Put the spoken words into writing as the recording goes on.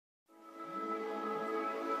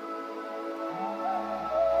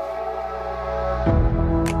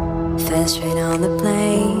Fell straight on the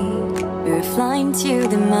plane. We were flying to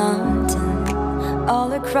the mountain,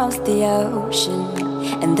 all across the ocean,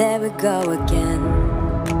 and there we go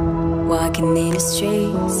again. Walking in the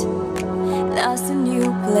streets, lost in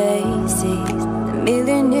new places, a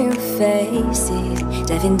million new faces,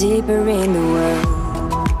 diving deeper in the world,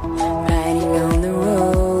 riding on the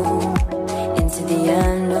road into the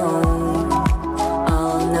unknown,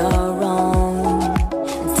 all on our own,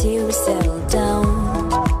 until we settle down,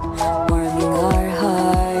 warming our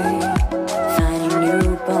heart, finding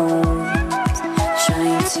new bones,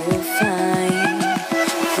 trying to find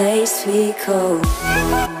a place we call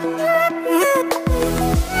home.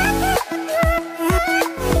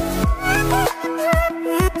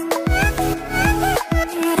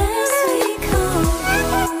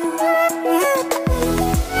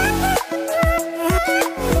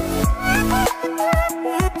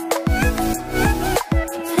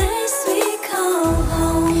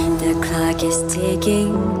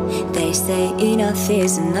 They say enough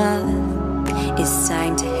is enough. It's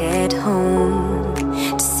time to head home,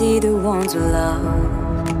 to see the ones we love.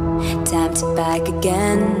 Time to back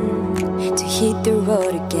again, to hit the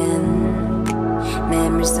road again.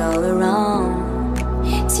 Memories all around,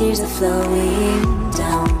 tears are flowing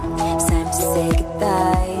down. It's time to say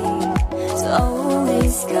goodbye to all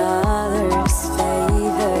these colors,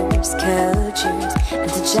 flavors, cultures, and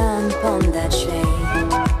to jump on that train.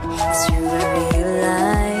 It's true, I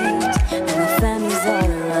realize when my family's all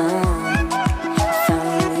around, I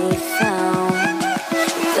finally found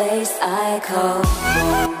the place I call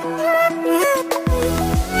home.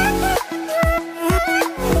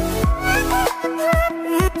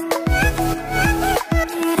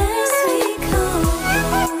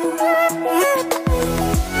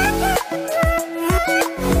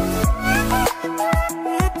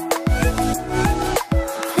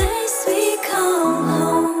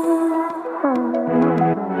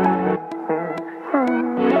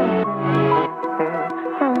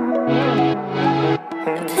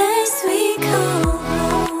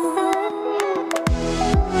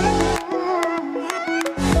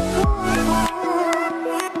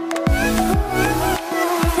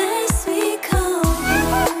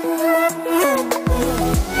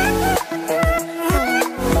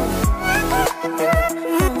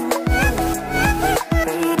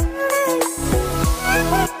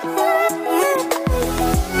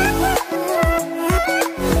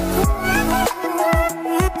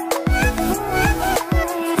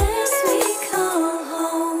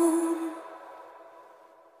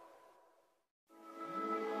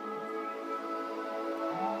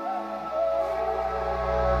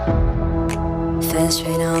 Fell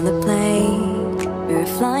straight on the plane. We were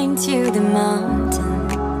flying to the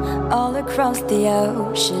mountain, all across the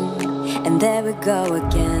ocean, and there we go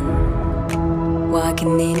again.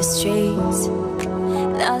 Walking in the streets,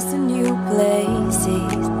 lost in new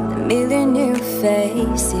places, a million new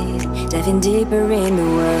faces, diving deeper in the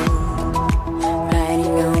world,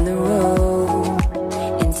 riding on the road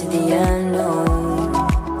into the unknown,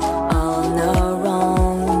 all on our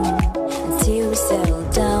own, until we settle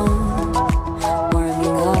down,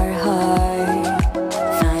 warming our heart,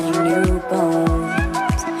 finding new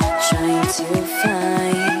bones, trying to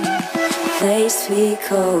find a place we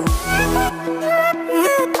call home.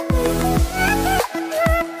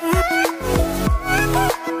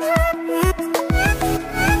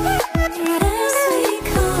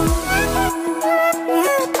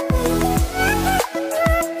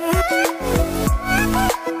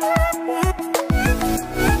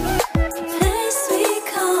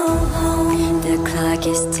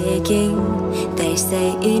 They say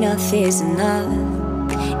enough is enough.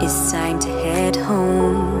 It's time to head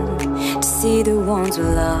home, to see the ones we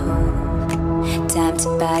love. Time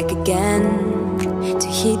to back again, to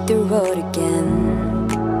hit the road again.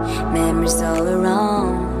 Memories all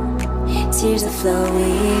around, tears are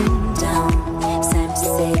flowing down. It's time to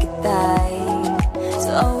say goodbye to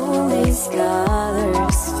all these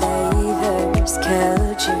colors, flavors,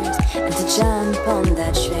 cultures, and to jump on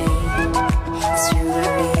that train. It's true, I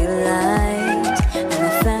realize when my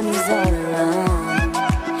family's all around,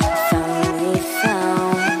 I finally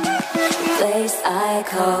found the place I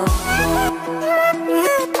call home.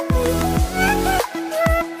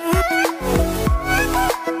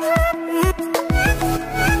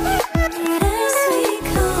 Place we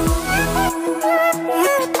call home.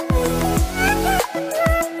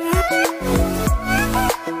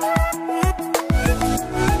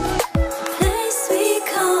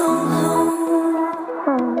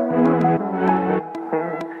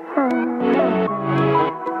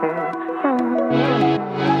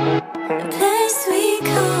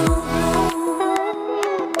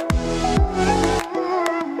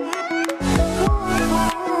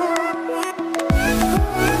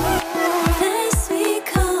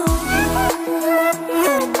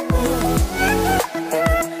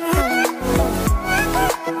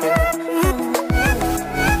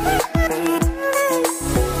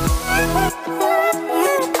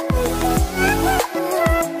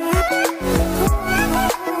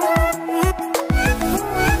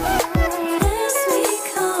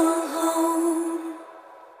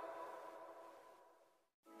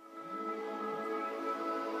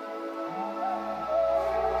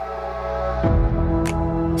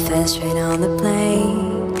 on the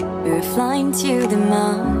plane, we were flying to the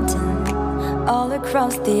mountain, all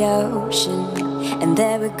across the ocean, and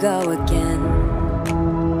there we go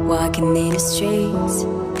again. Walking in the streets,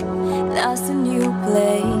 lost in new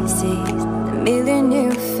places, a million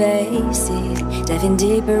new faces, diving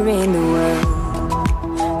deeper in the world.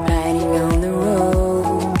 Riding on the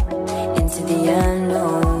road, into the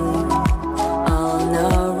unknown, all on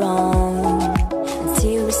our own,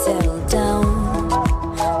 until we settle down,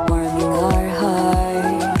 warming our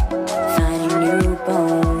heart, finding new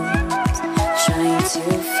bones, trying to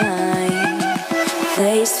find a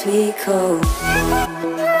place we call home.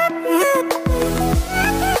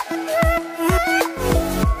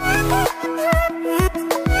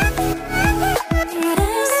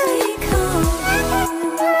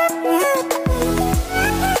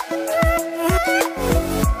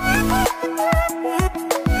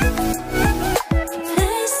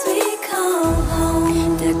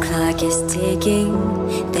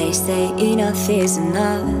 They say enough is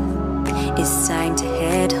enough. It's time to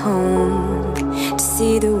head home, to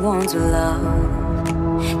see the ones we love.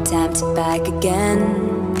 Time to back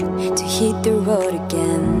again, to hit the road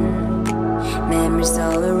again. Memories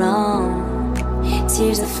all around,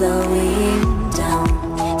 tears are flowing down.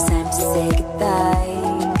 It's time to say goodbye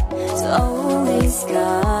to all these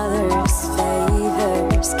colors,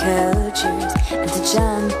 flavors, cultures, and to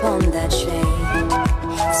jump on that train.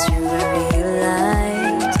 It's true, I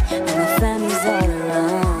realize when my family's all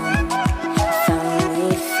around, I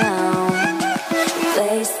finally found the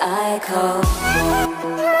place I call home.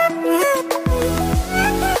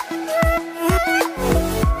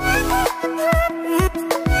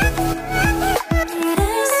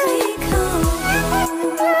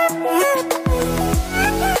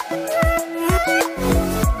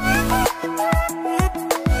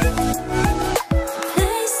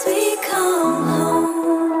 Place we call home.